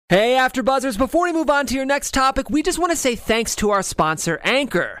Hey, AfterBuzzers, before we move on to your next topic, we just want to say thanks to our sponsor,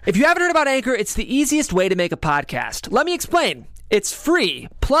 Anchor. If you haven't heard about Anchor, it's the easiest way to make a podcast. Let me explain. It's free.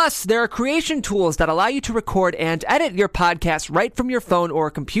 Plus, there are creation tools that allow you to record and edit your podcast right from your phone or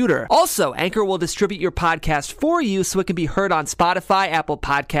computer. Also, Anchor will distribute your podcast for you so it can be heard on Spotify, Apple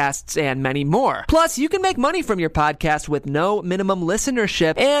Podcasts, and many more. Plus, you can make money from your podcast with no minimum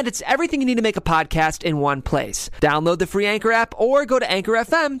listenership, and it's everything you need to make a podcast in one place. Download the free Anchor app or go to Anchor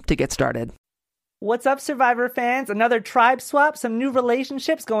FM to get started. What's up, Survivor fans? Another tribe swap, some new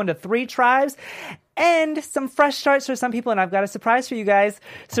relationships going to 3 tribes, and some fresh starts for some people, and I've got a surprise for you guys.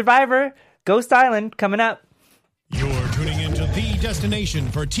 Survivor, Ghost Island, coming up. You're tuning into the destination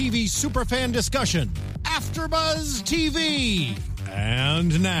for TV superfan discussion, AfterBuzz TV.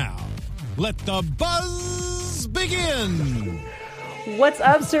 And now, let the buzz begin. What's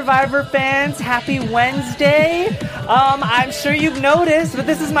up, Survivor fans? Happy Wednesday. I'm sure you've noticed, but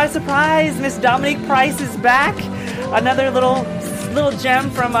this is my surprise. Miss Dominique Price is back. Another little gem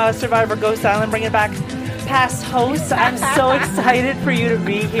from Survivor Ghost Island, bringing back past hosts. I'm so excited for you to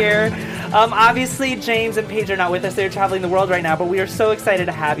be here. Obviously, James and Paige are not with us. They're traveling the world right now, but we are so excited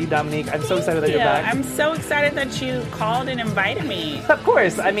to have you, Dominique. I'm so excited that you're back. I'm so excited that you called and invited me. Of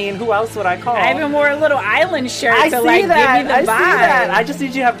course. I mean, who else would I call? I even wore a little island shirt to give me the vibe. I see that. I just need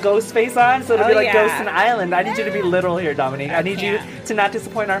you to have ghost face on, so it'll be like Ghost and Island. I need you to be literal here, Dominique. I need you to not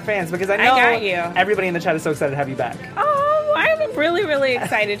disappoint our fans, because I know everybody in the chat is so excited to have you back. Oh, I'm really, really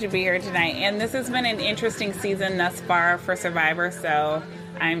excited to be here tonight. And this has been an interesting season thus far for Survivor, so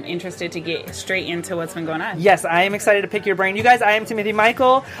I'm interested to get straight into what's been going on. Yes, I am excited to pick your brain. You guys, I am Timothy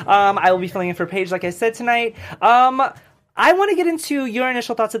Michael. I will be filling in for Paige, like I said, tonight. I want to get into your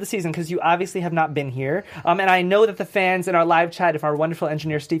initial thoughts of the season, because you obviously have not been here. And I know that the fans in our live chat, if our wonderful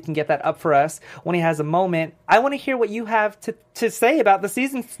engineer Steve can get that up for us when he has a moment, I want to hear what you have to say about the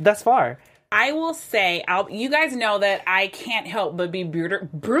season thus far. I will say, you guys know that I can't help but be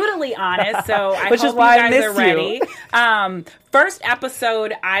brutally honest, so I hope you guys are ready. First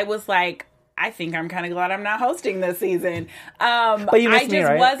episode, I was like, I think I'm kind of glad I'm not hosting this season. But you missed me,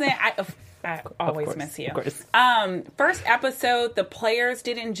 right? I always miss you. Of course. First episode, the players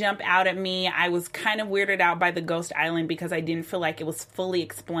didn't jump out at me. I was kind of weirded out by the Ghost Island because I didn't feel like it was fully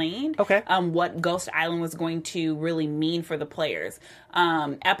explained. Okay. What Ghost Island was going to really mean for the players.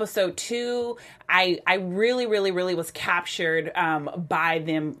 Episode 2, I really, really, really was captured by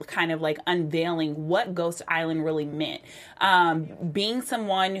them kind of like unveiling what Ghost Island really meant. Being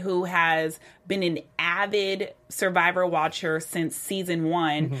someone who has been an avid Survivor watcher since season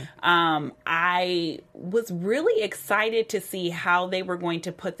 1, I was really excited to see how they were going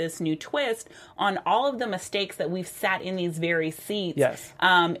to put this new twist on all of the mistakes that we've sat in these very seats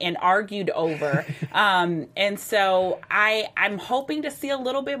and argued over. And so I'm hoping to see a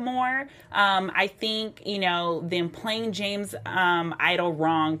little bit more. I think, them playing James Idol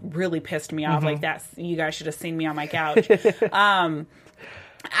wrong really pissed me off. Like that, you guys should have seen me on my couch.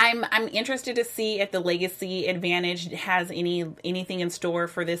 I'm interested to see if the Legacy Advantage has anything in store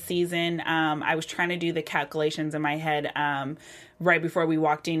for this season. I was trying to do the calculations in my head right before we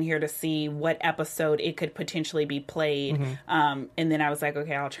walked in here to see what episode it could potentially be played. And then I was like,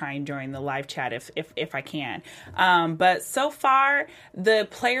 okay, I'll try and join the live chat if I can. But so far, the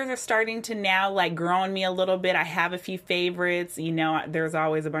players are starting to now like grow on me a little bit. I have a few favorites. There's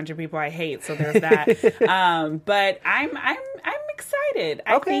always a bunch of people I hate, so there's that. But I'm excited.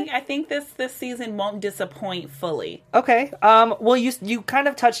 Okay. I think this season won't disappoint fully. Okay. Well, you kind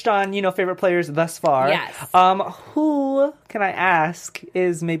of touched on favorite players thus far. Yes. Who can I ask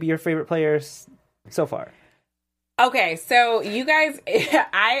is maybe your favorite players so far? Okay, so you guys,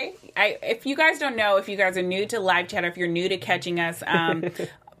 if you guys don't know, if you guys are new to live chat, or if you're new to catching us,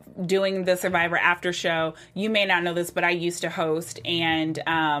 doing the Survivor After Show, you may not know this, but I used to host, and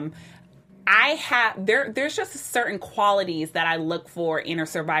there's just certain qualities that I look for in a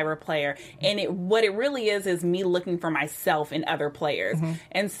Survivor player, and what it really is me looking for myself in other players.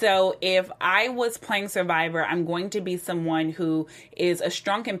 And so if I was playing Survivor, I'm going to be someone who is a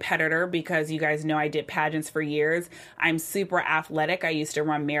strong competitor, because you guys know I did pageants for years. I'm super athletic. I used to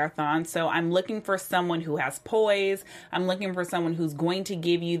run marathons, so I'm looking for someone who has poise. I'm looking for someone who's going to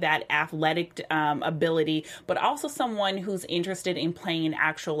give you that athletic ability, but also someone who's interested in playing an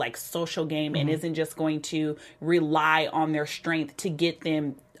actual like social game and isn't just going to rely on their strength to get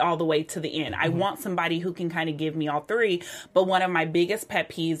them all the way to the end. I want somebody who can kind of give me all three. But one of my biggest pet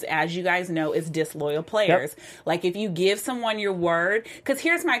peeves, as you guys know, is disloyal players. Yep. Like if you give someone your word, because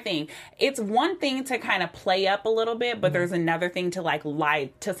here's my thing. It's one thing to kind of play up a little bit, but there's another thing to like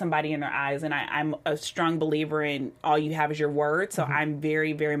lie to somebody in their eyes. And I'm a strong believer in all you have is your word. So I'm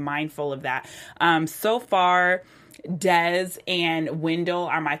very, very mindful of that. So far, Des and Wendell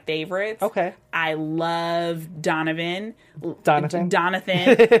are my favorites. Okay. I love Donovan.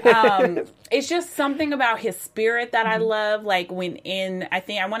 It's just something about his spirit that I love. Like when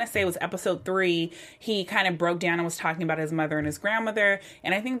I want to say it was episode 3, he kind of broke down and was talking about his mother and his grandmother.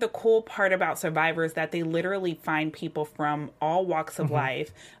 And I think the cool part about Survivor is that they literally find people from all walks of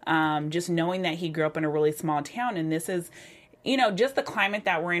life. Just knowing that he grew up in a really small town, and this is, just the climate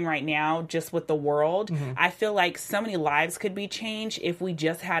that we're in right now, just with the world, I feel like so many lives could be changed if we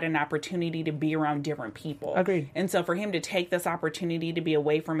just had an opportunity to be around different people. Agreed. And so for him to take this opportunity to be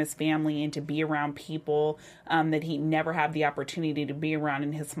away from his family and to be around people that he never had the opportunity to be around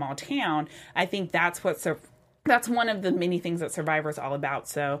in his small town, I think that's one of the many things that Survivor is all about.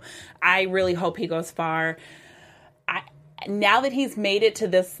 So I really hope he goes far. Now that he's made it to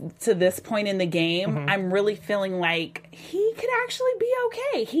this point in the game, I'm really feeling like he could actually be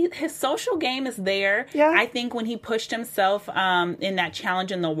okay. His social game is there. Yeah. I think when he pushed himself in that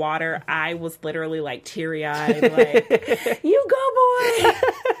challenge in the water, I was literally like teary-eyed, like, you go, boy!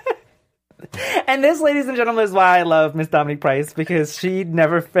 And this, ladies and gentlemen, is why I love Miss Dominique Price, because she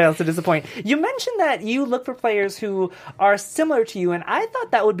never fails to disappoint. You mentioned that you look for players who are similar to you, and I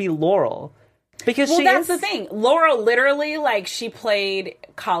thought that would be Laurel. Because that's the thing. Laurel literally, like, she played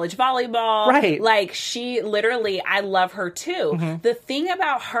college volleyball. Right. Like, she literally, I love her too. The thing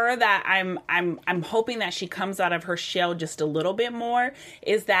about her that I'm hoping that she comes out of her shell just a little bit more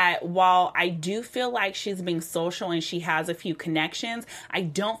is that while I do feel like she's being social and she has a few connections, I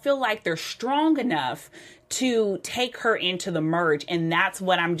don't feel like they're strong enough to take her into the merge. And that's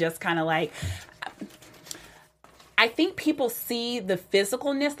what I'm just kind of like... I think people see the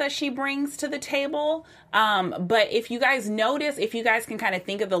physicalness that she brings to the table. But if you guys notice, if you guys can kind of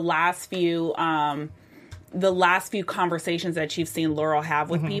think of the last few conversations that you've seen Laurel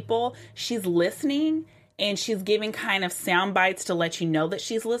have with people, she's listening and she's giving kind of sound bites to let you know that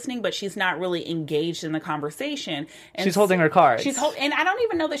she's listening, but she's not really engaged in the conversation. And she's holding her cards. And I don't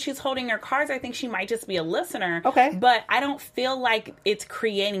even know that she's holding her cards. I think she might just be a listener. Okay. But I don't feel like it's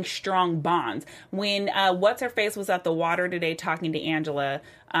creating strong bonds. When What's-Her-Face was at the water today talking to Angela.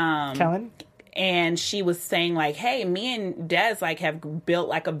 Kellen? And she was saying, like, hey, me and Des, like, have built,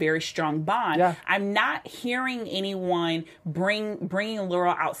 like, a very strong bond. Yeah. I'm not hearing anyone bringing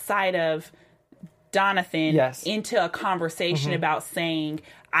Laurel outside of Donathan into a conversation about saying,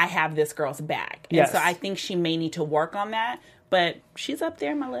 I have this girl's back. And so I think she may need to work on that, but she's up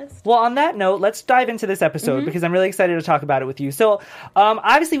there on my list. Well, on that note, let's dive into this episode because I'm really excited to talk about it with you. So,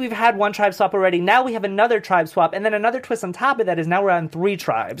 obviously we've had one tribe swap already. Now we have another tribe swap, and then another twist on top of that is now we're on 3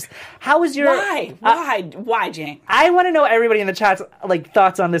 tribes. How is your... Why, Jane? I want to know everybody in the chat's, like,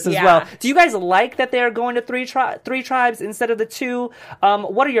 thoughts on this as well. Do you guys like that they're going to 3 tribes instead of the 2?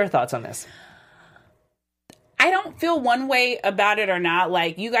 What are your thoughts on this? I don't feel one way about it or not.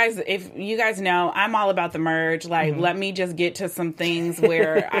 Like, you guys, if you guys know, I'm all about the merge. Like, let me just get to some things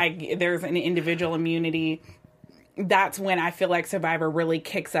where there's an individual immunity. That's when I feel like Survivor really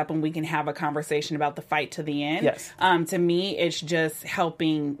kicks up and we can have a conversation about the fight to the end. Yes. To me, it's just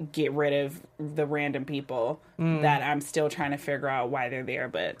helping get rid of the random people that I'm still trying to figure out why they're there,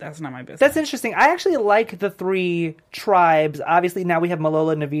 but that's not my business. That's interesting. I actually like the 3 tribes. Obviously, now we have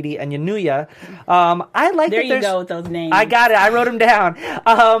Malolo, Naviti, and Yanuya. I like there that you go with those names. I got it. I wrote them down.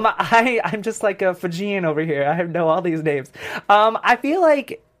 I'm just like a Fijian over here. I know all these names. I feel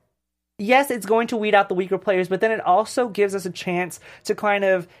like, yes, it's going to weed out the weaker players, but then it also gives us a chance to kind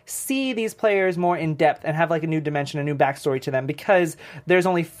of see these players more in depth and have like a new dimension, a new backstory to them, because there's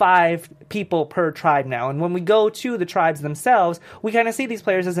only 5 people per tribe now. And when we go to the tribes themselves, we kind of see these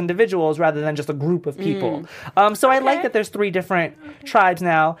players as individuals rather than just a group of people. So I like that there's 3 different tribes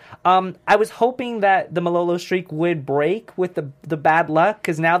now. I was hoping that the Malolo streak would break with the bad luck,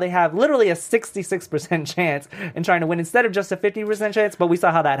 because now they have literally a 66% chance in trying to win instead of just a 50% chance, but we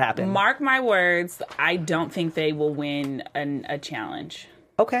saw how that happened. Mark my words, I don't think they will win a challenge.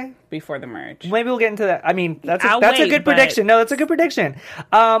 Okay. Before the merge. Maybe we'll get into that. I mean, that's a good prediction. No, that's a good prediction.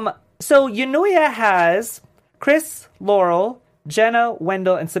 So Yanuya has Chris, Laurel, Jenna,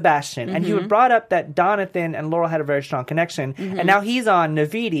 Wendell, and Sebastian. And you had brought up that Donathan and Laurel had a very strong connection. And now he's on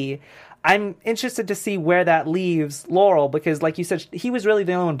Naviti. I'm interested to see where that leaves Laurel, because like you said, he was really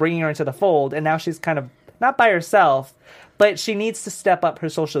the only one bringing her into the fold. And now she's kind of not by herself, but she needs to step up her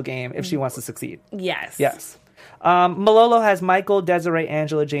social game if she wants to succeed. Yes. Yes. Malolo has Michael, Desiree,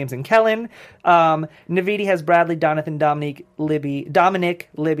 Angela, James, and Kellen. Navidi has Bradley, Donathan, Dominic,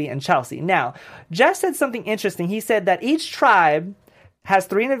 Libby, and Chelsea. Now, Jeff said something interesting. He said that each tribe has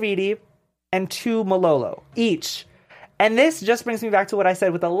 3 Navidi and 2 Malolo each. And this just brings me back to what I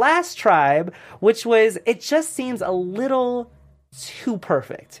said with the last tribe, which was, it just seems a little too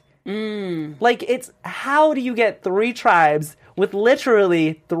perfect. Like, it's, how do you get 3 tribes with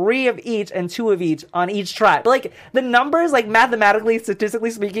literally 3 of each and 2 of each on each tribe? Like, the numbers, like, mathematically,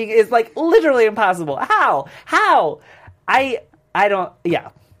 statistically speaking, is, like, literally impossible. How? I don't, yeah.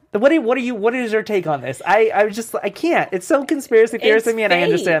 What is your take on this? I can't. It's so conspiracy theorist to me, and I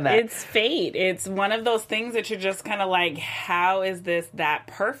understand that. It's fate. It's one of those things that you're just kind of like, how is this that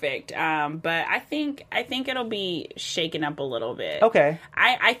perfect? But I think it'll be shaken up a little bit. Okay.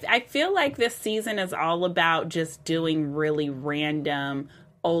 I feel like this season is all about just doing really random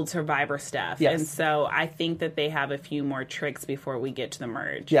old Survivor stuff. Yes. And so I think that they have a few more tricks before we get to the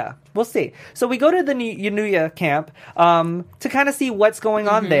merge. Yeah, we'll see. So we go to the Yanuya camp to kind of see what's going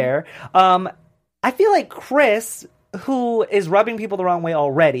on there. I feel like Chris, who is rubbing people the wrong way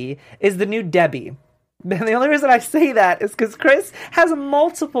already, is the new Debbie. And the only reason I say that is because Chris has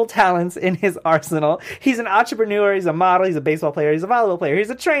multiple talents in his arsenal. He's an entrepreneur, he's a model, he's a baseball player, he's a volleyball player,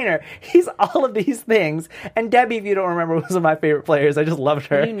 he's a trainer. He's all of these things. And Debbie, if you don't remember, was one of my favorite players. I just loved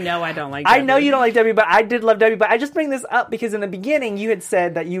her. You know I don't like Debbie. I know you don't like Debbie, but I did love Debbie. But I just bring this up because in the beginning, you had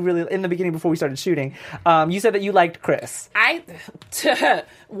said that you really, in the beginning before we started shooting, you said that you liked Chris.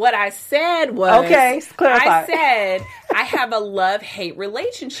 What I said was... Okay, clarify. I said I have a love-hate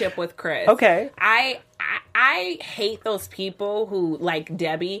relationship with Chris. Okay. I hate those people who, like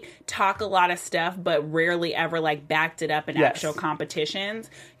Debbie, talk a lot of stuff but rarely ever, like, backed it up in actual competitions.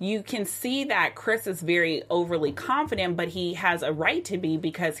 You can see that Chris is very overly confident, but he has a right to be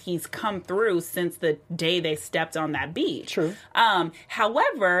because he's come through since the day they stepped on that beach. True.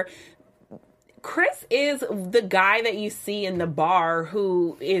 However, Chris is the guy that you see in the bar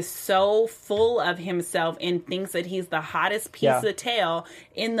who is so full of himself and thinks that he's the hottest piece of the tail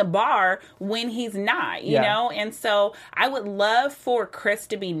in the bar when he's not, you know? And so I would love for Chris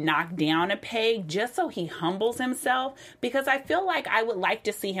to be knocked down a peg just so he humbles himself, because I feel like I would like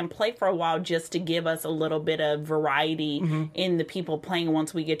to see him play for a while just to give us a little bit of variety in the people playing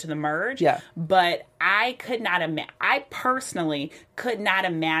once we get to the merge. Yeah. But I personally could not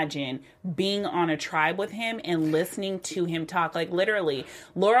imagine being on a tribe with him and listening to him talk. Like, literally,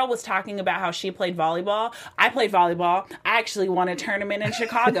 Laura was talking about how she played volleyball. I played volleyball. I actually won a tournament in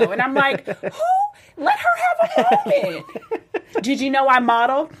Chicago. And I'm like, who? Let her have a moment. Did you know I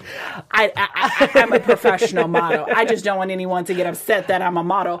model? I'm a professional model. I just don't want anyone to get upset that I'm a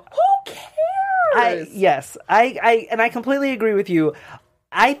model. Who cares? Yes, I completely agree with you.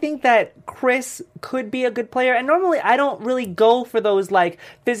 I think that Chris could be a good player, and normally I don't really go for those, like,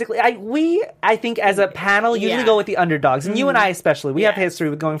 physically. I think as a panel usually go with the underdogs, and you and I especially, we have history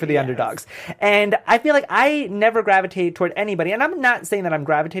with going for the underdogs. And I feel like I never gravitate toward anybody, and I'm not saying that I'm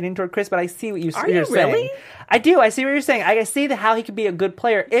gravitating toward Chris, but I see what you're saying. Really? I do. I see what you're saying. I see how he could be a good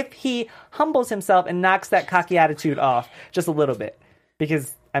player if he humbles himself and knocks that cocky attitude off just a little bit.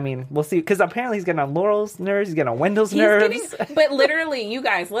 Because, I mean, we'll see. Because apparently he's getting on Laurel's nerves. He's getting on Wendell's nerves. But literally, you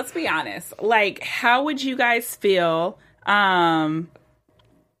guys, let's be honest. Like, how would you guys feel? How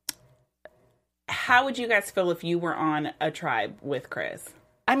would you guys feel if you were on a tribe with Chris?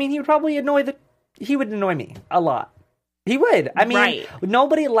 I mean, he would probably he would annoy me a lot. He would. I mean,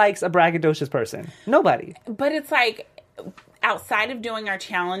 nobody likes a braggadocious person. Nobody. But it's like, outside of doing our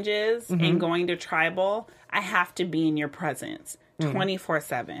challenges and going to tribal, I have to be in your presence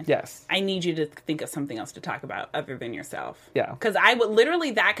 24/7. Yes. I need you to think of something else to talk about other than yourself. Yeah. Because I would literally,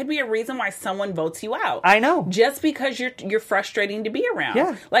 that could be a reason why someone votes you out. I know. Just because you're frustrating to be around.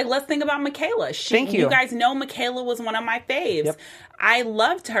 Yeah. Like, let's think about Michaela. Thank you. You guys know Michaela was one of my faves. Yep. I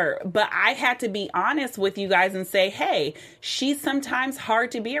loved her, but I had to be honest with you guys and say, hey, she's sometimes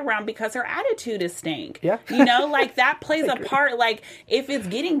hard to be around because her attitude is stink. Yeah. You know, like, that plays a part. Like, if it's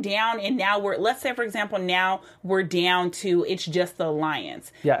getting down and now let's say, for example, now we're down to it's just the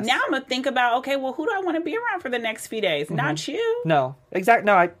alliance. Yes. Now I'm going to think about, okay, well, who do I want to be around for the next few days? Not you. No, exactly.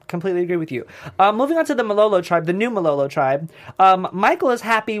 No, I completely agree with you. Moving on to the Malolo tribe, the new Malolo tribe. Michael is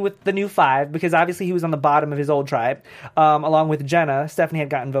happy with the new 5 because obviously he was on the bottom of his old tribe, along with Jenna. Stephanie had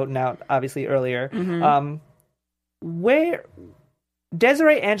gotten voted out, obviously, earlier. Where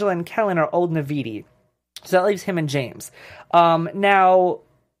Desiree, Angela, and Kellen are old Navidi. So that leaves him and James. Now,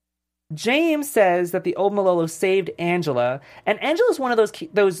 James says that the old Malolo saved Angela, and Angela's one of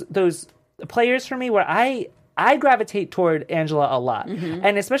those players for me where I I gravitate toward Angela a lot.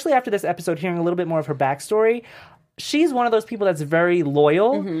 And especially after this episode, hearing a little bit more of her backstory, she's one of those people that's very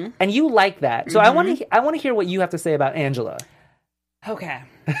loyal, and you like that. So I want to hear what you have to say about Angela. Okay.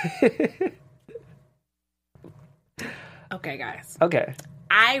 Okay, guys. Okay.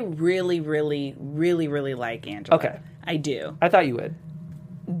 I really, really, really, really like Angela. Okay. I do. I thought you would.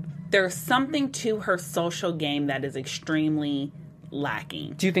 There's something to her social game that is extremely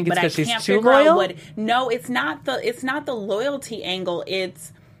lacking. Do you think it's But I because she's can't too figure out loyal? No, it's not the loyalty angle.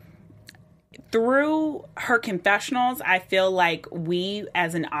 It's through her confessionals, I feel like we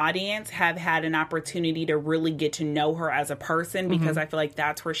as an audience have had an opportunity to really get to know her as a person, because I feel like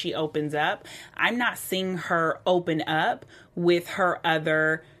that's where she opens up. I'm not seeing her open up with her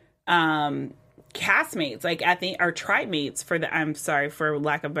other castmates, like I think, or tribe mates, I'm sorry for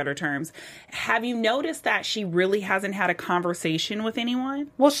lack of better terms. Have you noticed that she really hasn't had a conversation with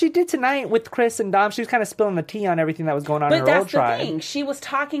anyone? Well, she did tonight with Chris and Dom. She was kind of spilling the tea on everything that was going on in her old tribe. But that's the thing. She was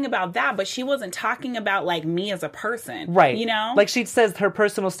talking about that, but she wasn't talking about, like, me as a person. Right. You know? Like, she says her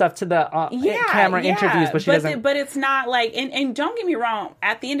personal stuff to the camera interviews, but she doesn't... But it's not, like... And don't get me wrong,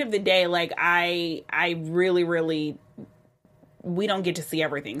 at the end of the day, like, I really, really... we don't get to see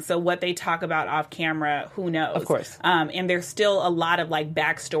everything. So what they talk about off camera, who knows? Of course. And there's still a lot of like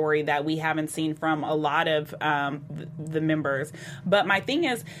backstory that we haven't seen from a lot of the members. But my thing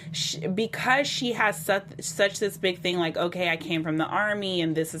is, because she has such this big thing, like, okay, I came from the army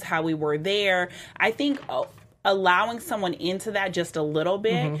and this is how we were there. I think allowing someone into that just a little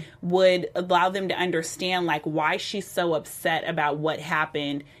bit would allow them to understand like why she's so upset about what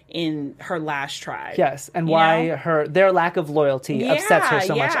happened in her last tribe. Yes, and why their lack of loyalty upsets her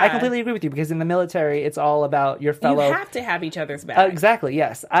so much. I completely agree with you, because in the military, it's all about your fellow... You have to have each other's back. Exactly,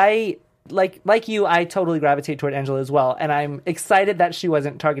 yes. Like you, I totally gravitate toward Angela as well, and I'm excited that she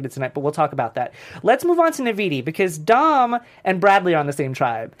wasn't targeted tonight, but we'll talk about that. Let's move on to Naviti, because Dom and Bradley are on the same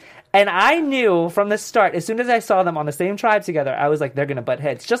tribe. And I knew from the start, as soon as I saw them on the same tribe together, I was like, they're going to butt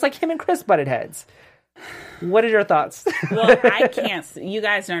heads. Just like him and Chris butted heads. What are your thoughts? Well, I can't... You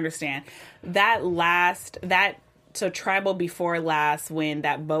guys don't understand. So tribal before last, when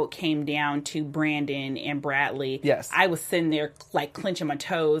that boat came down to Brandon and Bradley, yes, I was sitting there like clenching my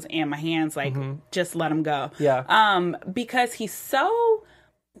toes and my hands like, just let him go. Yeah. Because he's so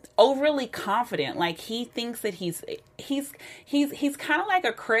overly confident. Like, he thinks that he's kind of like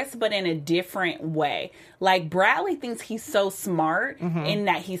a Chris, but in a different way. Like, Bradley thinks he's so smart, and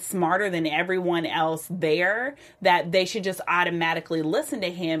that he's smarter than everyone else there, that they should just automatically listen to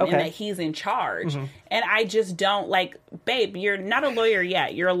him, and that he's in charge. And I just don't, like, babe, you're not a lawyer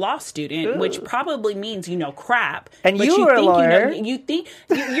yet. You're a law student, which probably means you know crap. And but you are a lawyer. You think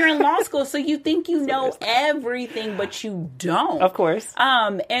you're in law school, so you think you know everything, but you don't. Of course.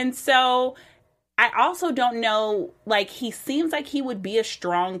 And so I also don't know, like, he seems like he would be a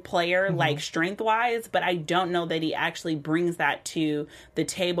strong player, like, strength-wise, but I don't know that he actually brings that to the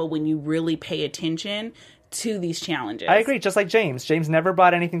table when you really pay attention to these challenges. I agree, just like James. James never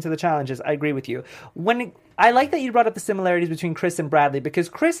brought anything to the challenges. I agree with you. I like that you brought up the similarities between Chris and Bradley, because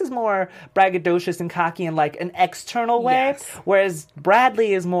Chris is more braggadocious and cocky in like an external way, whereas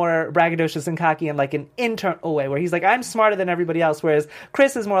Bradley is more braggadocious and cocky in like an internal way, where he's like, I'm smarter than everybody else, whereas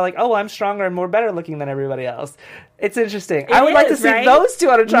Chris is more like, oh, I'm stronger and more better looking than everybody else. It's interesting. I would like to see those two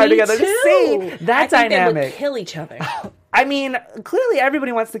on a tribe together to see that dynamic. They would kill each other. I mean, clearly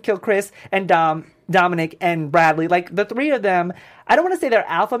everybody wants to kill Chris and Dominic and Bradley. Like, the three of them, I don't want to say they're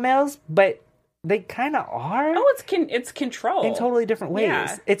alpha males, but they kind of are. Oh, it's control. In totally different ways.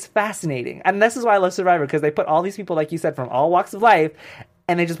 Yeah. It's fascinating. And this is why I love Survivor, because they put all these people, like you said, from all walks of life,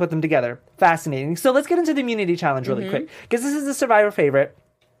 and they just put them together. Fascinating. So let's get into the immunity challenge really quick, because this is the Survivor favorite.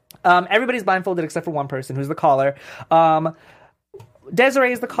 Everybody's blindfolded except for one person, who's the caller.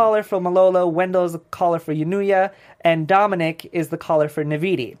 Desiree is the caller for Malolo, Wendell is the caller for Yanuya, and Dominic is the caller for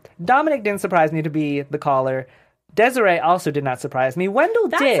Naviti. Dominic didn't surprise me to be the caller. Desiree also did not surprise me. Wendell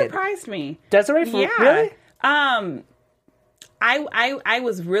did. That surprised me. Desiree, really? I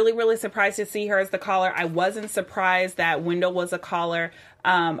was really, really surprised to see her as the caller. I wasn't surprised that Wendell was a caller.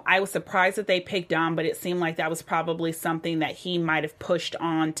 I was surprised that they picked Dom, but it seemed like that was probably something that he might have pushed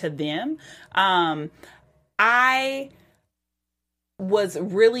on to them. I was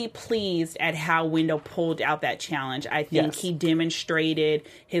really pleased at how Wendell pulled out that challenge. I think he demonstrated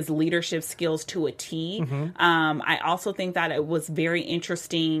his leadership skills to a T. I also think that it was very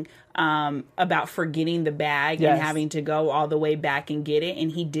interesting about forgetting the bag and having to go all the way back and get it,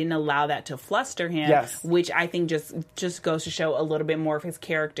 and he didn't allow that to fluster him, which I think just goes to show a little bit more of his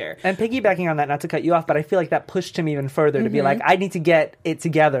character. And piggybacking on that, not to cut you off, but I feel like that pushed him even further to be like, I need to get it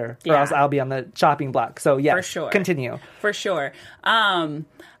together or else I'll be on the chopping block. So yeah, for sure. Continue. For sure.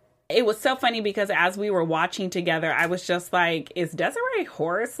 It was so funny because as we were watching together, I was just like, is Desiree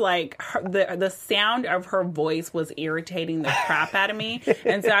hoarse? Like, the sound of her voice was irritating the crap out of me.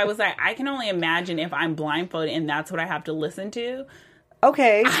 And so I was like, I can only imagine if I'm blindfolded and that's what I have to listen to.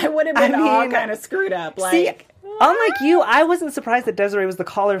 Okay. I would have been all kind of screwed up. Like, unlike you, I wasn't surprised that Desiree was the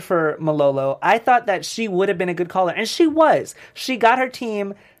caller for Malolo. I thought that she would have been a good caller. And she was. She got her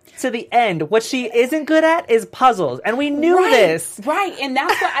team to the end. What she isn't good at is puzzles, and we knew this. Right, and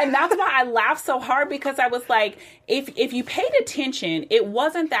that's why I laughed so hard, because I was like, if you paid attention, it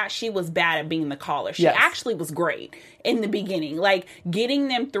wasn't that she was bad at being the caller. She actually was great in the beginning, like getting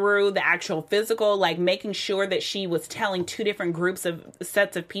them through the actual physical, like making sure that she was telling two different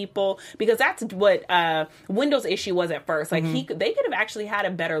sets of people, because that's what Wendell's issue was at first. Like they could have actually had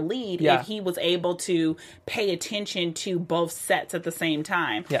a better lead if he was able to pay attention to both sets at the same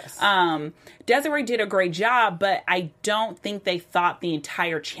time. Yes. Desiree did a great job, but I don't think they thought the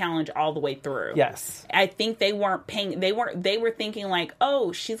entire challenge all the way through. Yes. I think they weren't paying, they were thinking like,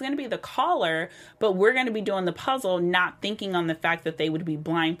 oh, she's going to be the caller, but we're going to be doing the puzzle, not thinking on the fact that they would be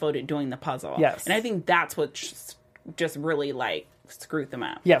blindfolded doing the puzzle. Yes. And I think that's what just really like screwed them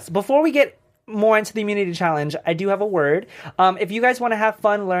up. Yes. Before we get more into the immunity challenge, I do have a word. If you guys want to have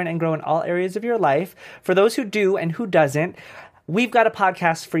fun, learn, and grow in all areas of your life, for those who do and who doesn't, we've got a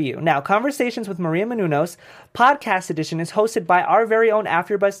podcast for you. Now, Conversations with Maria Menounos, podcast edition, is hosted by our very own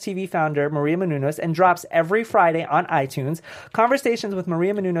AfterBuzz TV founder, Maria Menounos, and drops every Friday on iTunes. Conversations with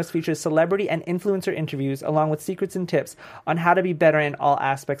Maria Menounos features celebrity and influencer interviews, along with secrets and tips on how to be better in all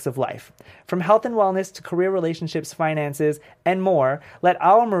aspects of life. From health and wellness to career, relationships, finances, and more, let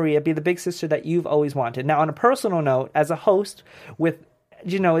our Maria be the big sister that you've always wanted. Now, on a personal note, as a host with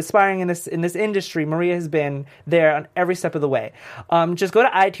aspiring in this industry, Maria has been there on every step of the way. Just go to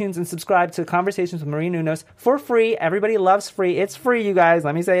iTunes and subscribe to Conversations with Maria Menounos for free. Everybody loves free. It's free, you guys.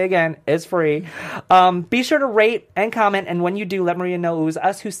 Let me say again, it's free. Be sure to rate and comment, and when you do, let Maria know it was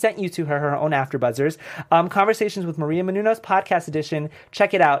us who sent you to her own AfterBuzzers. Conversations with Maria Menounos, podcast edition.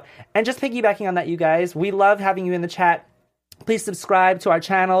 Check it out. And just piggybacking on that, you guys, we love having you in the chat. Please subscribe to our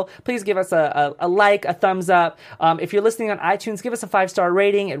channel. Please give us a like, a thumbs up. If you're listening on iTunes, give us a 5-star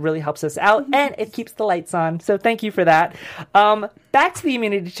rating. It really helps us out, and it keeps the lights on. So thank you for that. Back to the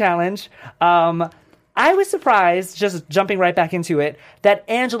immunity challenge. I was surprised, just jumping right back into it, that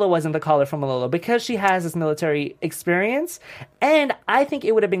Angela wasn't the caller from Malolo, because she has this military experience, and I think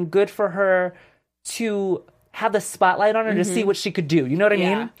it would have been good for her to have the spotlight on her to see what she could do. You know what I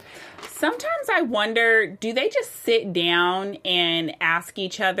mean? Sometimes I wonder, do they just sit down and ask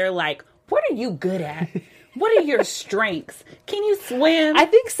each other, like, what are you good at? What are your strengths? Can you swim? I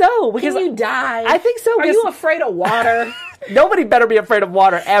think so. Because can you dive? I think so. Are you afraid of water? Nobody better be afraid of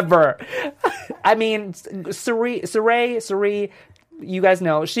water ever. I mean, Suri, you guys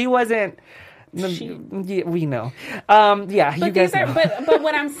know, she wasn't... we know. You guys know. But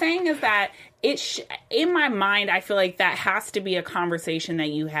what I'm saying is that in my mind, I feel like that has to be a conversation that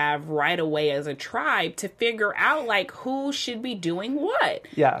you have right away as a tribe to figure out like who should be doing what.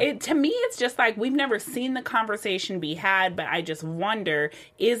 Yeah. To me, it's just like we've never seen the conversation be had, but I just wonder,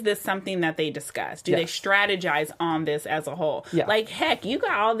 is this something that they discuss? Do they strategize on this as a whole? Yeah. Like, heck, you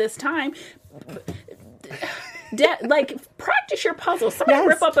got all this time. Like, practice your puzzles. Somebody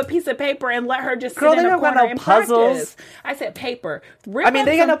rip up a piece of paper and let her just sit in a corner and practice. I said paper. They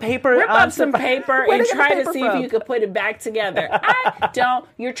got no paper. Rip up some paper and try to see if you could put it back together. I don't.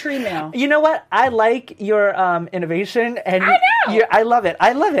 You're tree mail. You know what? I like your innovation, and I know. I love it.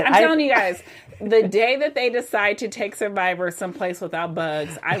 I love it. I'm telling you guys, the day that they decide to take Survivor someplace without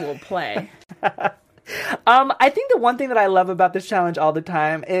bugs, I will play. I think the one thing that I love about this challenge all the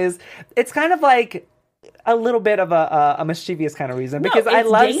time is it's kind of like a little bit of a mischievous kind of reason, because I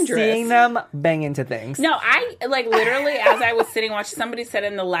love seeing them bang into things. No, I like literally as I was sitting watching, somebody said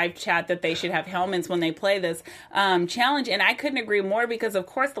in the live chat that they should have helmets when they play this challenge, and I couldn't agree more, because of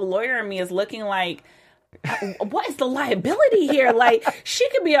course the lawyer in me is looking like, what is the liability here? Like, she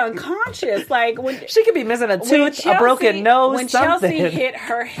could be unconscious. Like, when she could be missing a tooth, a broken nose, when something. Chelsea hit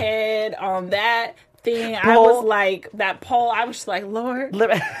her head on that thing, I was like, that pole, I was just like, Lord.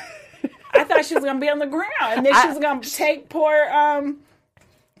 I thought she was going to be on the ground, and then she was going to take poor,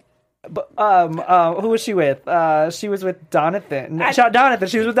 who was she with? She was with Donathan.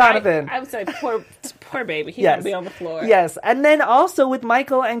 She was with Donathan. I was like, Poor baby. He's gonna be on the floor. Yes. And then also with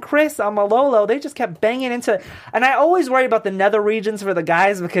Michael and Chris on Malolo, they just kept banging into, and I always worry about the nether regions for the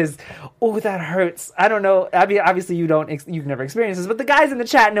guys because, that hurts. I don't know. I mean, obviously you've never experienced this, but the guys in the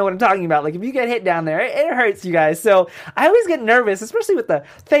chat know what I'm talking about. Like if you get hit down there, it hurts you guys. So I always get nervous, especially with the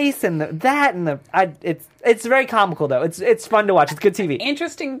face and it's very comical though. It's fun to watch. It's good TV.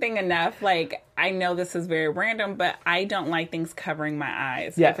 Interesting thing enough, like I know this is very random, but I don't like things covering my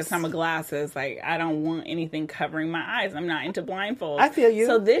eyes. Yes. If it's on my glasses, like I don't want anything covering my eyes. I'm not into blindfolds. I feel you.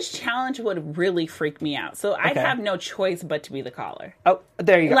 So this challenge would really freak me out. So I'd have no choice but to be the caller. Oh,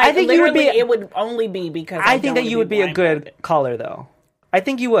 there you go. Like, I think you would be. It would only be because I think that you would be a good caller though. I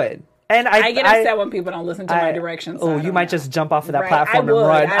think you would. And I get upset when people don't listen to my directions. So you might just jump off of that platform and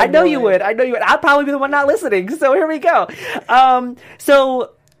run. I know you would. I'll probably be the one not listening. So here we go.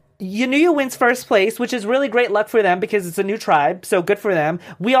 So Yunuya wins first place, which is really great luck for them because it's a new tribe. So good for them.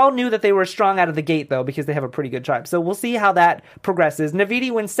 We all knew that they were strong out of the gate though because they have a pretty good tribe. So we'll see how that progresses.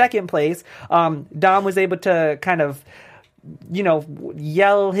 Navidi wins second place. Dom was able to kind of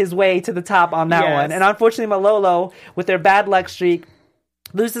yell his way to the top on that one. And unfortunately Malolo, with their bad luck streak,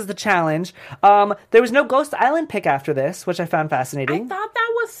 loses the challenge. There was no Ghost Island pick after this, which I found fascinating. I thought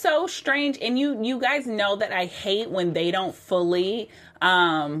that was so strange. And you guys know that I hate when they don't fully...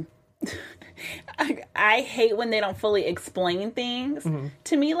 I hate when they don't fully explain things. Mm-hmm.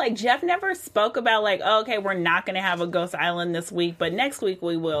 To me, like, Jeff never spoke about, like, okay, we're not going to have a Ghost Island this week, but next week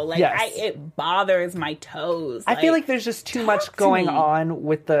we will. Like, it bothers my toes. I feel like there's just too much going on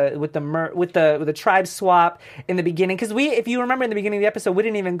with the tribe swap in the beginning. Because if you remember in the beginning of the episode, we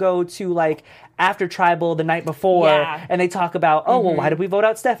didn't even go to, like, after tribal the night before, and they talk about, well, why did we vote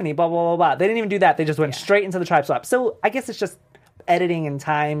out Stephanie? Blah, blah, blah, blah. They didn't even do that. They just went straight into the tribe swap. So I guess it's just editing and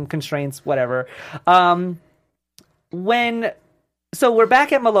time constraints, whatever. So we're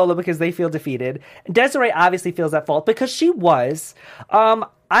back at Malolo because they feel defeated. Desiree obviously feels at fault because she was.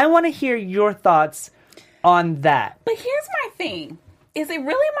 I want to hear your thoughts on that. But here's my thing. Is it really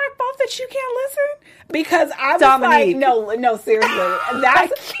my fault that you can't listen? Because I was Dominique. like, no, seriously.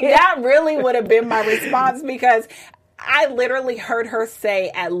 That really would have been my response because I literally heard her say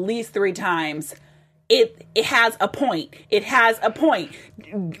at least 3 times, It has a point. It has a point.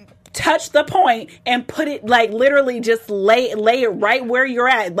 Touch the point and put it, like, literally just lay it right where you're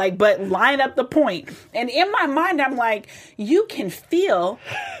at, like, but line up the point. And in my mind, I'm like, you can feel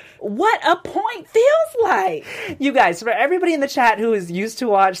what a point feels like. You guys, for everybody in the chat who is used to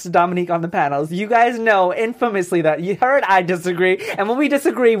watch Dominique on the panels, you guys know infamously that you heard I disagree, and when we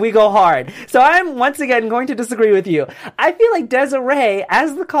disagree, we go hard. So I'm once again going to disagree with you. I feel like Desiree,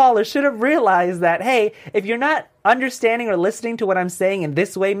 as the caller, should have realized that, hey, if you're not understanding or listening to what I'm saying in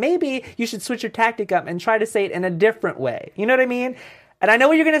this way, maybe you should switch your tactic up and try to say it in a different way. You know what I mean? And I know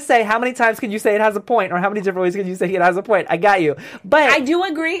what you're going to say. How many times can you say it has a point? Or how many different ways can you say it has a point? I got you. But I do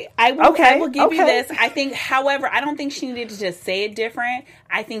agree. I will give you this. I think, however, I don't think she needed to just say it different.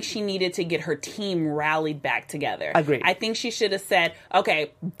 I think she needed to get her team rallied back together. Agreed. I think she should have said,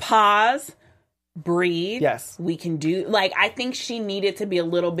 okay, pause, breathe. Yes. We can do, like, I think she needed to be a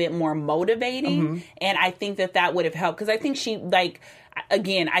little bit more motivating. Mm-hmm. And I think that would have helped. Because I think she, like...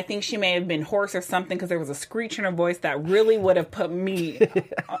 Again, I think she may have been hoarse or something because there was a screech in her voice that really would have put me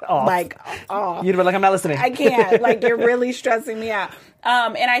off. You'd be like, I'm not listening. I can't. Like, you're really stressing me out.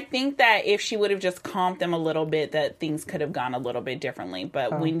 And I think that if she would have just calmed them a little bit, that things could have gone a little bit differently.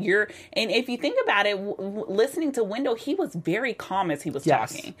 But when and if you think about it, listening to Wendell, he was very calm as he was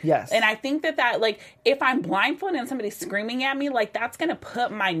talking. Yes. And I think that, like, if I'm blindfolded and somebody's screaming at me, like, that's going to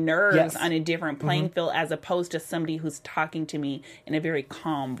put my nerves on a different playing field as opposed to somebody who's talking to me in a very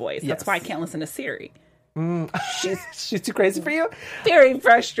calm voice. That's why I can't listen to Siri. She's too crazy for you? Very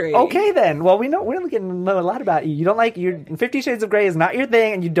frustrating. Okay, then. Well, we're getting to know a lot about you. You don't like 50 Shades of Grey is not your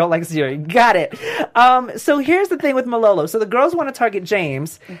thing, and you don't like Siri. Got it. So here's the thing with Malolo. So the girls want to target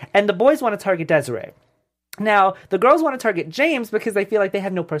James, and the boys want to target Desiree. Now, the girls want to target James because they feel like they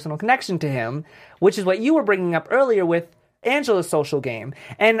have no personal connection to him, which is what you were bringing up earlier with Angela's social game.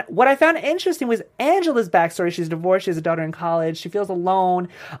 And what I found interesting was Angela's backstory. She's divorced. She has a daughter in college. She feels alone.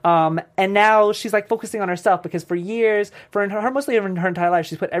 And now she's like focusing on herself because for years, mostly her entire life,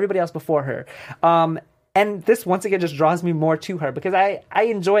 she's put everybody else before her. And this once again just draws me more to her because I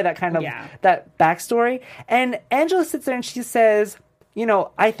enjoy that kind of that backstory. And Angela sits there and she says,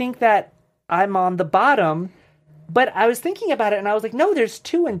 I think that I'm on the bottom. But I was thinking about it and I was like, no, there's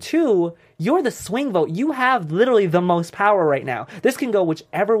 2 and 2. You're the swing vote. You have literally the most power right now. This can go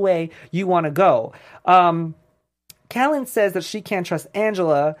whichever way you want to go. Callan says that she can't trust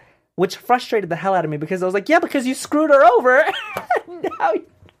Angela, which frustrated the hell out of me because I was like, yeah, because you screwed her over. Now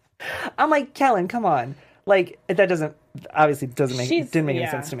I'm like, Kellen, come on. Like, that didn't make any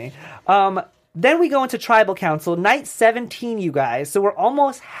sense to me. Then we go into Tribal Council, night 17, you guys. So we're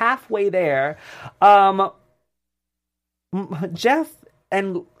almost halfway there. Jeff,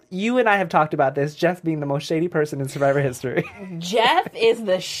 and you and I have talked about this, Jeff being the most shady person in Survivor history. Jeff is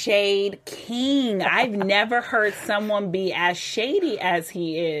the shade king. I've never heard someone be as shady as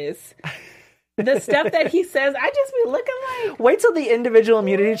he is. The stuff that he says, I just be looking like... Wait till the individual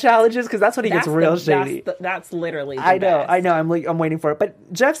immunity challenges, because that's when he gets real shady. That's literally the I best. know. I'm waiting for it.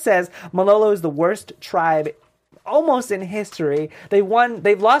 But Jeff says Malolo is the worst tribe almost in history. They've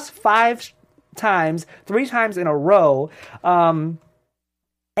lost 5 times, 3 times in a row.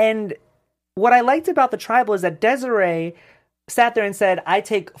 And what I liked about the tribal is that Desiree sat there and said, I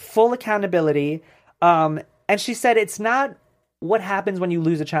take full accountability. And she said, it's not what happens when you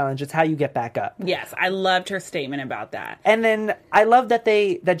lose a challenge, it's how you get back up. Yes, I loved her statement about that. And then I love that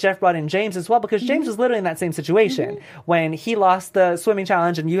Jeff brought in James as well, because James was literally in that same situation when he lost the swimming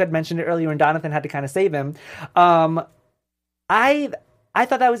challenge, and you had mentioned it earlier when Donathan had to kind of save him. I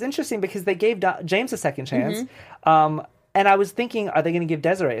thought that was interesting because they gave James a second chance. And I was thinking, are they going to give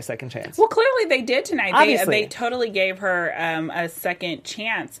Desiree a second chance? Well, clearly they did tonight. Obviously. They totally gave her a second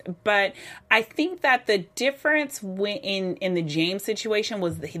chance. But I think that the difference in the James situation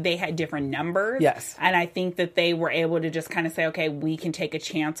was they had different numbers. Yes. And I think that they were able to just kind of say, okay, we can take a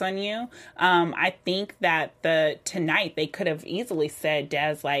chance on you. I think that tonight they could have easily said,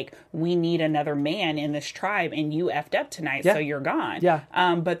 Des, like, we need another man in this tribe, and you effed up tonight, so you're gone. Yeah.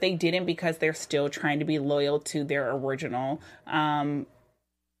 But they didn't, because they're still trying to be loyal to their original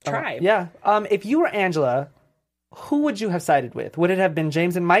tribe. If you were Angela, who would you have sided with? Would it have been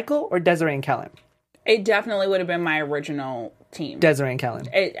James and Michael or Desiree and Kellen? It definitely would have been my original team. Desiree and Kellen.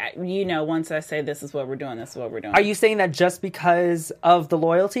 Once I say this is what we're doing, this is what we're doing. Are you saying that just because of the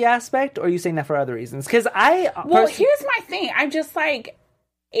loyalty aspect, or are you saying that for other reasons? Because here's my thing. I'm just like,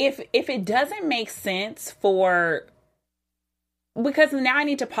 if it doesn't make sense because now I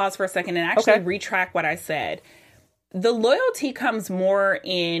need to pause for a second and actually retract what I said. The loyalty comes more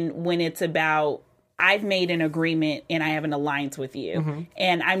in when it's about, I've made an agreement and I have an alliance with you.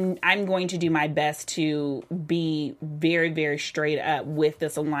 And I'm going to do my best to be very, very straight up with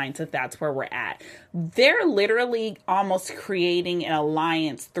this alliance if that's where we're at. They're literally almost creating an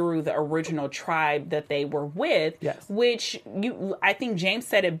alliance through the original tribe that they were with, which I think James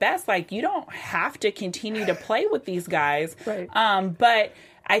said it best, like, you don't have to continue to play with these guys. Right. But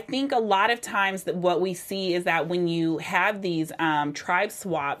I think a lot of times that what we see is that when you have these tribe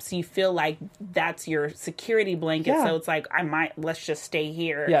swaps, you feel like that's your security blanket. So it's like, let's just stay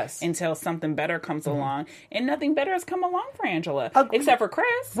here until something better comes along. And nothing better has come along for Angela, except for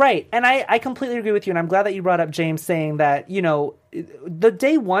Chris. Right. And I completely agree with you. And I'm glad that you brought up James saying that, the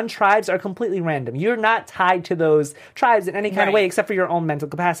day one tribes are completely random. You're not tied to those tribes in any kind of way, except for your own mental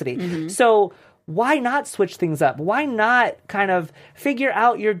capacity. So why not switch things up? Why not kind of figure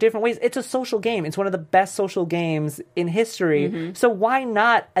out your different ways? It's a social game. It's one of the best social games in history. So why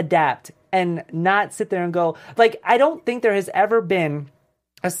not adapt and not sit there and go, like, I don't think there has ever been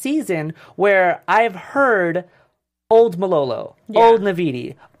a season where I've heard old Malolo, old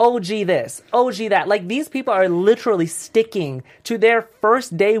Navidi, OG this, OG that. Like, these people are literally sticking to their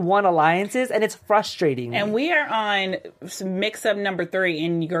first day one alliances, and it's frustrating. And we are on mix-up number 3,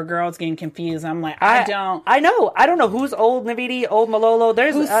 and your girl's getting confused. I'm like, I don't know who's old Navidi, old Malolo.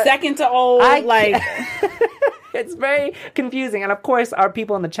 Who's second to old? It's very confusing. And of course, our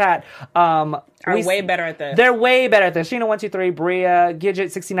people in the chat are way better at this. They're way better at this. Sheena123, Bria,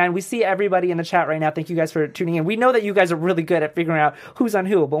 Gidget69. We see everybody in the chat right now. Thank you guys for tuning in. We know that you guys are really good at figuring out who's on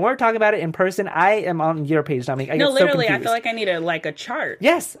who. But when we're talking about it in person, I am on your page, Dominique. Literally, I feel like I need a chart.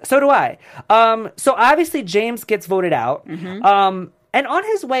 Yes, so do I. So obviously, James gets voted out. And on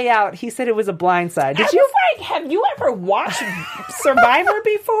his way out, he said it was a blindside. Have you ever watched Survivor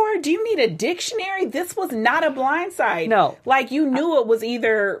before? Do you need a dictionary? This was not a blindside. No. Like, you knew it was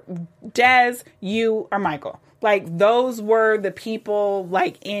either Des, you, or Michael. Like, those were the people,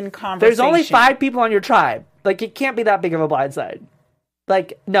 like, in conversation. There's only 5 people on your tribe. Like, it can't be that big of a blindside.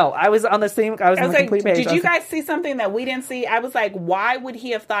 Like, no, I was on the complete page. Did you guys see something that we didn't see? I was like, why would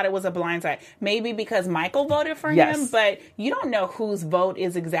he have thought it was a blindside? Maybe because Michael voted for him, but you don't know whose vote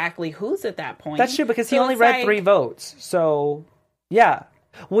is exactly whose at that point. That's true, because he only read 3 votes. So, yeah.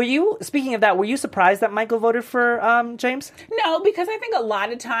 Speaking of that, were you surprised that Michael voted for James? No, because I think a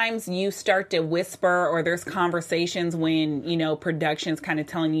lot of times you start to whisper or there's conversations when, production's kind of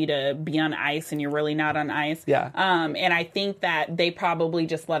telling you to be on ice and you're really not on ice. Yeah. And I think that they probably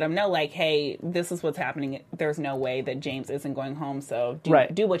just let him know, like, hey, this is what's happening. There's no way that James isn't going home, so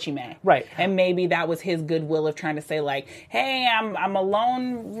do what you may. Right. And maybe that was his goodwill of trying to say, like, hey, I'm a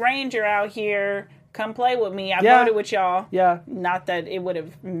lone ranger out here. Come play with me. I voted with y'all. Yeah. Not that it would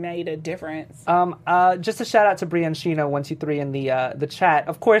have made a difference. Just a shout out to Brian Shino 123 in the chat.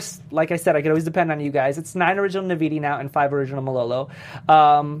 Of course, like I said, I could always depend on you guys. It's 9 original Navidi now and 5 original Malolo.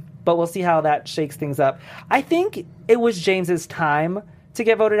 But we'll see how that shakes things up. I think it was James's time to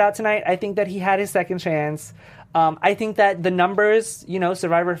get voted out tonight. I think that he had his second chance. I think that the numbers,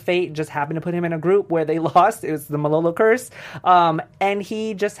 Survivor Fate just happened to put him in a group where they lost. It was the Malolo curse. And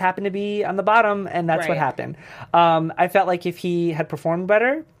he just happened to be on the bottom, and that's what happened. I felt like if he had performed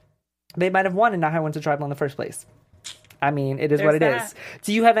better, they might have won and not have went to tribal in the first place. I mean, it is what it is.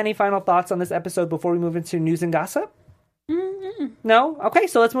 Do you have any final thoughts on this episode before we move into news and gossip? Mm-hmm. No? Okay,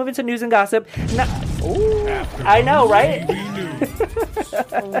 so let's move into news and gossip. I know, right?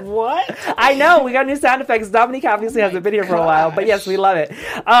 What? I know, we got new sound effects. Dominique obviously hasn't been here for a while, but yes, we love it.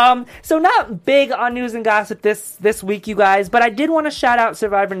 So not big on news and gossip this week, you guys, but I did want to shout out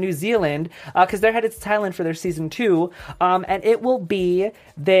Survivor New Zealand, because they're headed to Thailand for their season 2, and it will be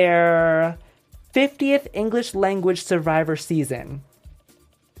their 50th English language Survivor season.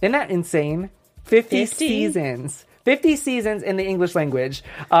 Isn't that insane? 50 seasons. 50 seasons in the English language.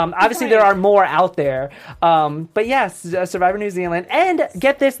 Obviously, there are more out there. But yes, Survivor New Zealand. And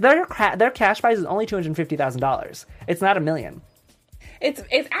get this, their cash prize is only $250,000. It's not $1 million. It's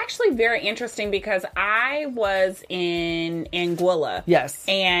actually very interesting because I was in Anguilla. Yes.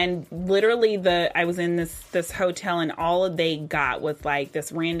 And literally I was in this hotel and all they got was like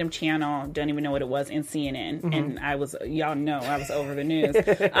this random channel, don't even know what it was, in CNN. Mm-hmm. And y'all know I was over the news.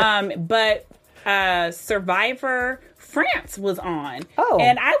 But Survivor France was on. Oh.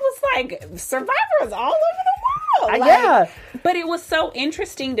 And I was like, Survivor is all over the world. Yeah. But it was so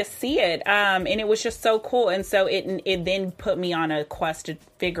interesting to see it. And it was just so cool. And so it then put me on a quest to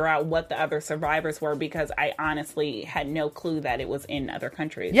figure out what the other Survivors were, because I honestly had no clue that it was in other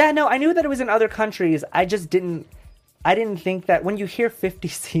countries. Yeah, no, I knew that it was in other countries. I didn't think that when you hear 50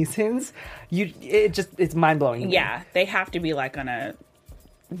 seasons, it's mind-blowing. Yeah, they have to be like on a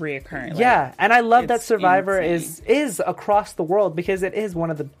reoccurring. Yeah, and I love that Survivor is across the world, because it is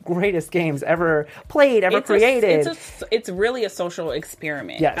one of the greatest games ever played, ever created. It's really a social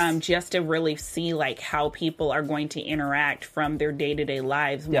experiment. Yes. Just to really see like how people are going to interact from their day-to-day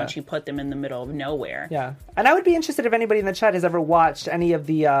lives once you put them in the middle of nowhere. Yeah, and I would be interested if anybody in the chat has ever watched any of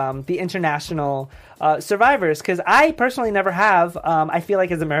the international Survivors, because I personally never have. I feel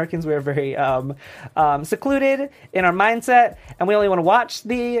like as Americans we're very secluded in our mindset, and we only want to watch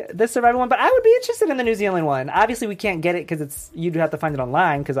the Survivor one. But I would be interested in the New Zealand one. Obviously, we can't get it because you'd have to find it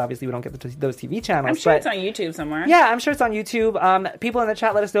online, because obviously we don't get those TV channels. I'm sure it's on YouTube somewhere. Yeah, I'm sure it's on YouTube. People in the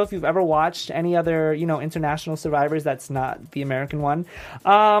chat, let us know if you've ever watched any other international Survivors that's not the American one.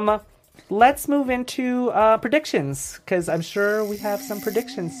 Let's move into predictions, because I'm sure we have some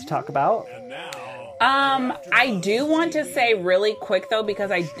predictions to talk about. And now, I do want to say really quick though,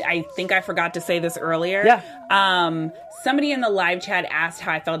 because I think I forgot to say this earlier. Yeah. Somebody in the live chat asked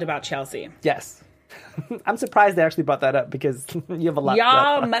how I felt about Chelsea. Yes. I'm surprised they actually brought that up, because you have a lot.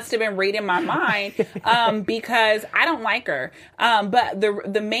 Y'all must have been reading my mind, because I don't like her. But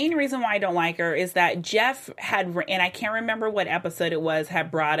the main reason why I don't like her is that Jeff had, and I can't remember what episode it was, had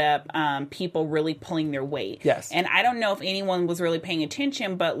brought up people really pulling their weight. Yes. And I don't know if anyone was really paying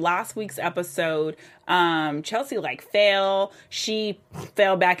attention, but last week's episode, Chelsea fell. She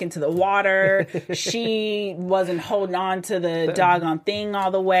fell back into the water. She wasn't holding on to the doggone thing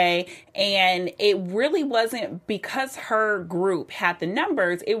all the way. And it really wasn't, because her group had the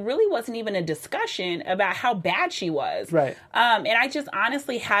numbers, it really wasn't even a discussion about how bad she was. Right. And I just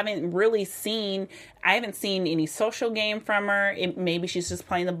honestly haven't really seen any social game from her. Maybe she's just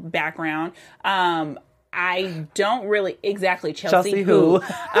playing the background. I don't really, exactly, Chelsea who?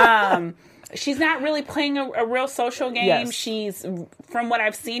 She's not really playing a real social game. Yes. She's, from what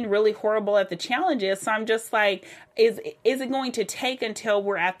I've seen, really horrible at the challenges. So I'm just like, is it going to take until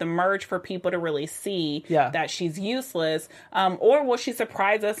we're at the merge for people to really see that she's useless? Or will she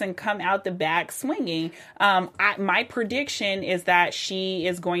surprise us and come out the back swinging? My prediction is that she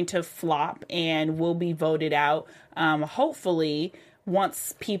is going to flop and will be voted out, hopefully,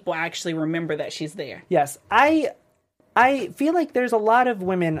 once people actually remember that she's there. Yes. I I feel like there's a lot of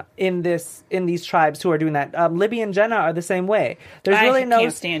women in these tribes who are doing that. Libby and Jenna are the same way. There's really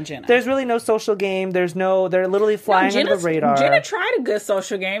can't stand Jenna. There's really no social game. They're literally flying under the radar. Jenna tried a good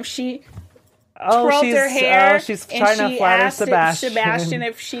social game. She twirled her hair. She's trying to flatter Sebastian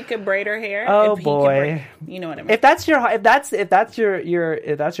if she could braid her hair. Oh boy, you know what I mean. If that's your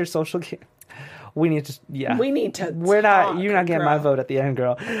social game, we need to. Yeah, we need to. You're not getting my vote at the end,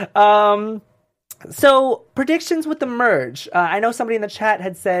 girl. So predictions with the merge. I know somebody in the chat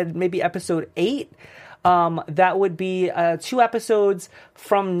had said maybe episode 8. That would be 2 episodes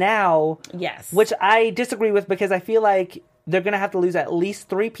from now. Yes, which I disagree with because I feel like they're gonna have to lose at least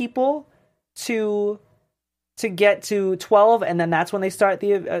 3 people to get to 12, and then that's when they start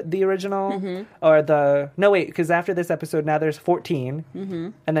the original or because after this episode now there's 14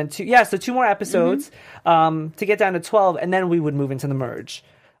 and then 2 more episodes to get down to 12, and then we would move into the merge.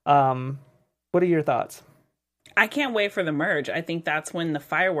 What are your thoughts? I can't wait for the merge. I think that's when the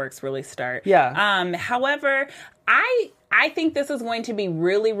fireworks really start. Yeah. However, I think this is going to be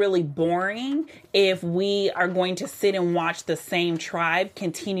really, really boring if we are going to sit and watch the same tribe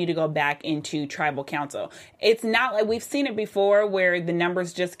continue to go back into tribal council. It's not like we've seen it before where the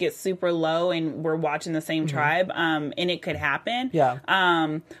numbers just get super low and we're watching the same tribe, and it could happen. Yeah.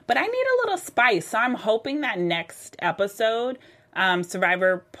 But I need a little spice. So I'm hoping that next episode,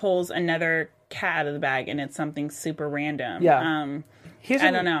 Survivor pulls another cat out of the bag and it's something super random. Yeah.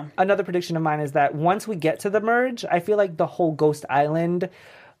 I don't know. Another prediction of mine is that once we get to the merge, I feel like the whole Ghost Island,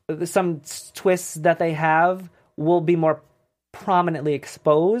 some twists that they have will be more prominently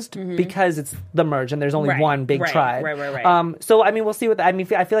exposed because it's the merge and there's only one big tribe. Right. So I mean, we'll see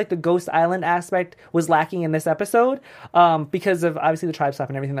I feel like the Ghost Island aspect was lacking in this episode because of obviously the tribe stuff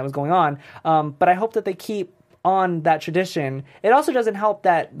and everything that was going on. But I hope that they keep on that tradition. It also doesn't help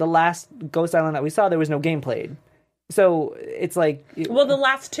that the last Ghost Island that we saw, there was no game played. So it's like... the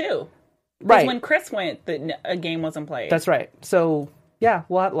last 2. Right. When Chris went, a game wasn't played. That's right. So, yeah,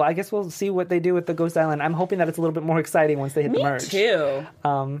 well, I guess we'll see what they do with the Ghost Island. I'm hoping that it's a little bit more exciting once they hit the merge. Me too.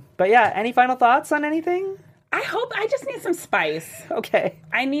 But yeah, any final thoughts on anything? I just need some spice. Okay.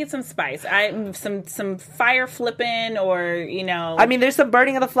 I need some spice. Some fire flipping or, I mean, there's some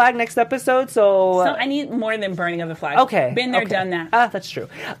burning of the flag next episode, so I need more than burning of the flag. Okay. Been there, done that. That's true.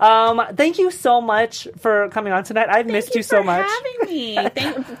 Thank you so much for coming on tonight. I've missed you so much. Thank you for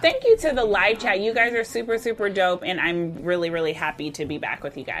having me. Thank you to the live chat. You guys are super, super dope, and I'm really, really happy to be back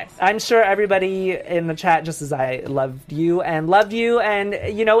with you guys. I'm sure everybody in the chat, just as I loved you, and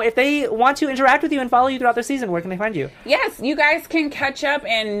if they want to interact with you and follow you throughout the season, where can they find you? Yes, you guys can catch up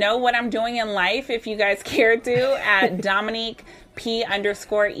and know what I'm doing in life if you guys care to at Dominique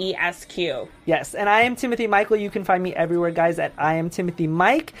P_ESQ. Yes, and I am Timothy Michael. You can find me everywhere, guys, at I am Timothy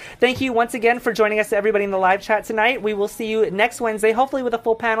Mike. Thank you once again for joining us, everybody in the live chat tonight. We will see you next Wednesday, hopefully with a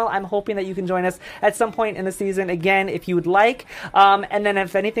full panel. I'm hoping that you can join us at some point in the season again if you would like. And then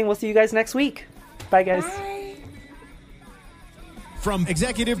if anything, we'll see you guys next week. Bye, guys. Bye. From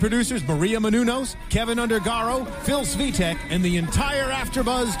executive producers Maria Menounos, Kevin Undergaro, Phil Svitek, and the entire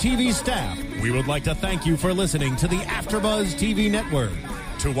AfterBuzz TV staff, we would like to thank you for listening to the AfterBuzz TV network.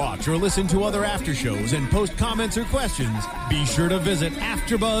 To watch or listen to other after shows and post comments or questions, be sure to visit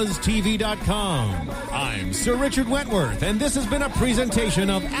AfterBuzzTV.com. I'm Sir Richard Wentworth, and this has been a presentation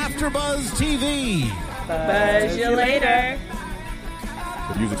of AfterBuzz TV. Buzz you later.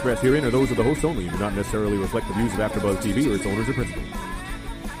 The views expressed herein are those of the hosts only and do not necessarily reflect the views of AfterBuzz TV or its owners or principals.